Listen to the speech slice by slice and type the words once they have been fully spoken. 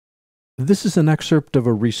This is an excerpt of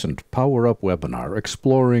a recent Power Up webinar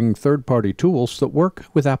exploring third-party tools that work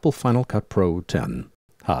with Apple Final Cut Pro 10.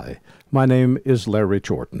 Hi, my name is Larry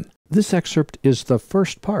Jordan. This excerpt is the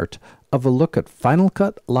first part of a look at Final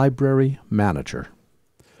Cut Library Manager.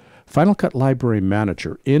 Final Cut Library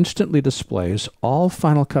Manager instantly displays all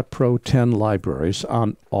Final Cut Pro 10 libraries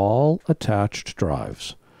on all attached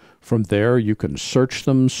drives. From there, you can search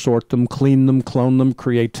them, sort them, clean them, clone them,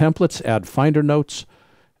 create templates, add Finder notes,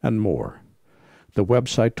 and more. The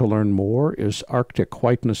website to learn more is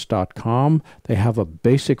arcticwhiteness.com. They have a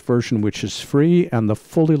basic version which is free, and the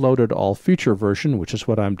fully loaded all-feature version, which is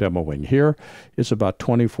what I'm demoing here, is about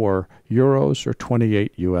 24 euros or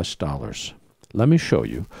 28 US dollars. Let me show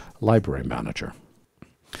you Library Manager.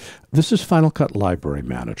 This is Final Cut Library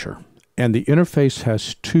Manager, and the interface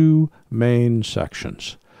has two main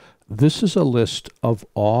sections. This is a list of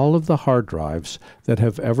all of the hard drives that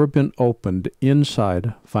have ever been opened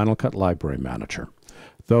inside Final Cut Library Manager.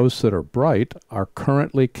 Those that are bright are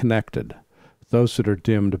currently connected. Those that are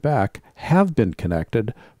dimmed back have been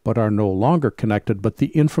connected but are no longer connected, but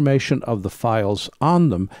the information of the files on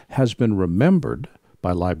them has been remembered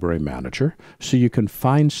by Library Manager, so you can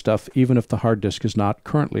find stuff even if the hard disk is not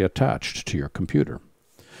currently attached to your computer.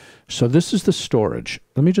 So this is the storage.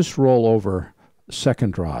 Let me just roll over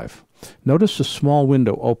second drive. Notice a small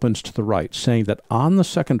window opens to the right saying that on the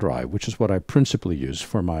second drive, which is what I principally use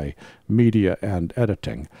for my media and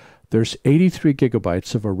editing, there's 83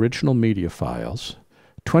 gigabytes of original media files,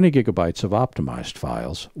 20 gigabytes of optimized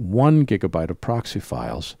files, 1 gigabyte of proxy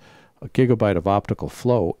files, a gigabyte of optical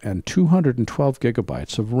flow, and 212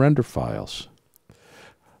 gigabytes of render files.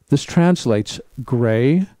 This translates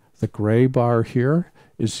gray, the gray bar here,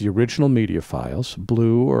 is the original media files,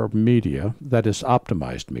 blue or media, that is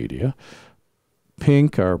optimized media,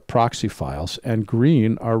 pink are proxy files, and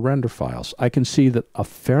green are render files. I can see that a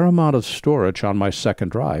fair amount of storage on my second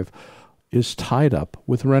drive is tied up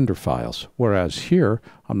with render files, whereas here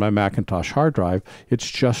on my Macintosh hard drive, it's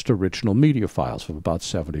just original media files of about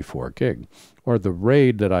 74 gig. Or the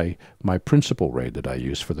RAID that my principal RAID that I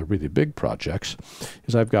use for the really big projects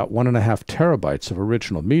is I've got 1.5 terabytes of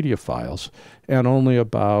original media files and only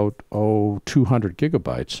about 200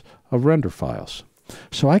 gigabytes of render files.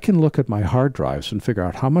 So I can look at my hard drives and figure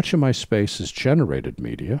out how much of my space is generated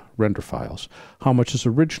media, render files, how much is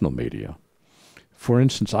original media. For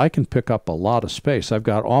instance, I can pick up a lot of space. I've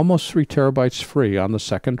got almost 3 terabytes free on the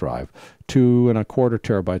second drive, 2.25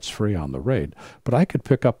 terabytes free on the RAID. But I could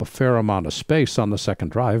pick up a fair amount of space on the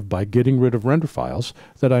second drive by getting rid of render files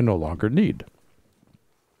that I no longer need.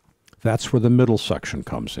 That's where the middle section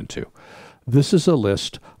comes into. This is a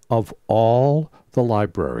list of all the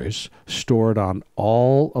libraries stored on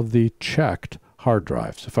all of the checked hard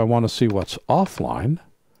drives. If I want to see what's offline,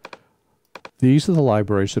 these are the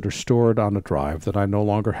libraries that are stored on a drive that I no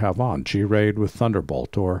longer have on, GRAID with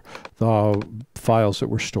Thunderbolt, or the files that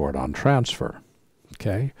were stored on transfer.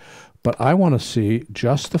 Okay? But I want to see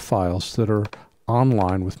just the files that are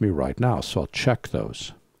online with me right now, so I'll check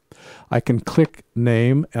those. I can click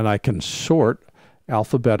name and I can sort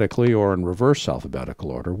alphabetically or in reverse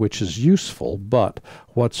alphabetical order, which is useful, but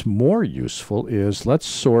what's more useful is let's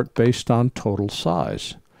sort based on total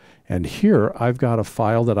size. And here I've got a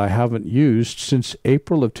file that I haven't used since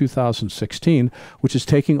April of 2016, which is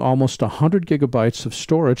taking almost 100 gigabytes of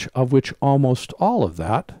storage, of which almost all of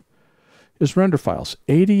that is render files.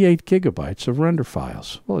 88 gigabytes of render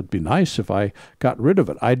files. Well, it'd be nice if I got rid of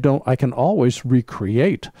it. I can always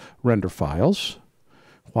recreate render files.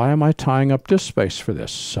 Why am I tying up disk space for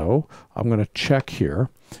this? So I'm going to check here,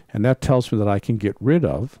 and that tells me that I can get rid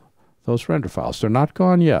of those render files. They're not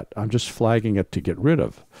gone yet. I'm just flagging it to get rid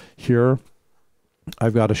of. Here,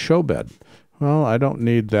 I've got a show bed. Well, I don't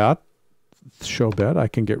need that show bed. I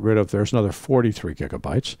can get rid of, there's another 43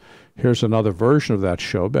 gigabytes. Here's another version of that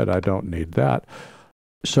show bed. I don't need that.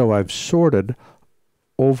 So I've sorted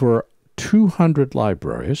over 200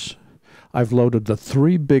 libraries. I've loaded the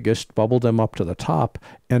 3 biggest, bubbled them up to the top,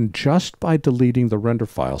 and just by deleting the render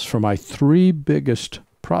files for my 3 biggest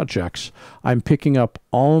projects, I'm picking up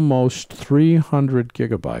almost 300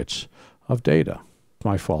 gigabytes of data.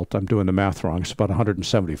 My fault, I'm doing the math wrong. It's about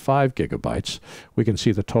 175 gigabytes. We can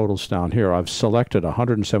see the totals down here. I've selected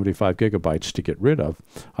 175 gigabytes to get rid of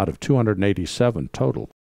out of 287 total.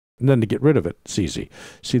 And then to get rid of it, it's easy.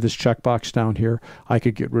 See this checkbox down here? I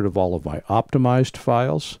could get rid of all of my optimized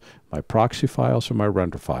files, my proxy files, or my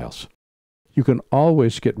render files. You can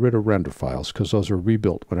always get rid of render files because those are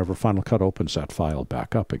rebuilt whenever Final Cut opens that file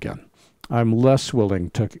back up again. I'm less willing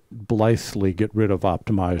to blithely get rid of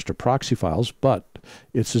optimized or proxy files, but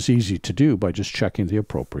it's as easy to do by just checking the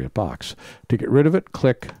appropriate box. To get rid of it,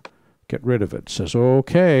 click get rid of it. It says,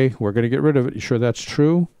 okay, we're going to get rid of it. You sure that's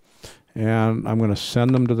true? And I'm going to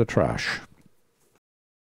send them to the trash.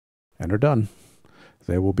 And they're done.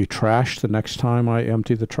 They will be trashed the next time I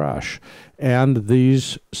empty the trash. And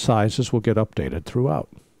these sizes will get updated throughout.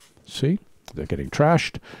 See? They're getting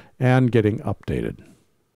trashed and getting updated.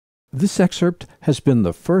 This excerpt has been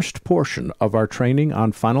the first portion of our training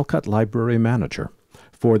on Final Cut Library Manager.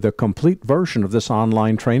 For the complete version of this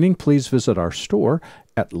online training, please visit our store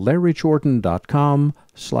at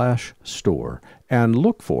larryjordan.com/store and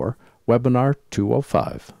look for Webinar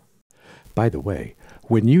 205. By the way,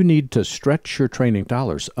 when you need to stretch your training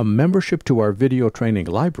dollars, a membership to our video training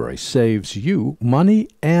library saves you money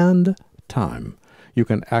and time. You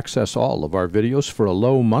can access all of our videos for a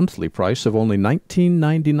low monthly price of only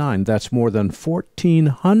 $19.99. That's more than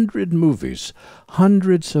 1,400 movies,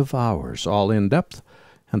 hundreds of hours, all in-depth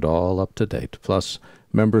and all up to date. Plus,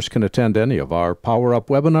 members can attend any of our Power Up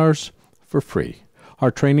webinars for free. Our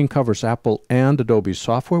training covers Apple and Adobe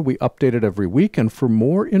software. We update it every week, and for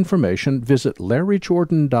more information, visit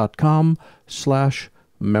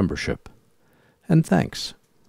larryjordan.com/membership. And thanks.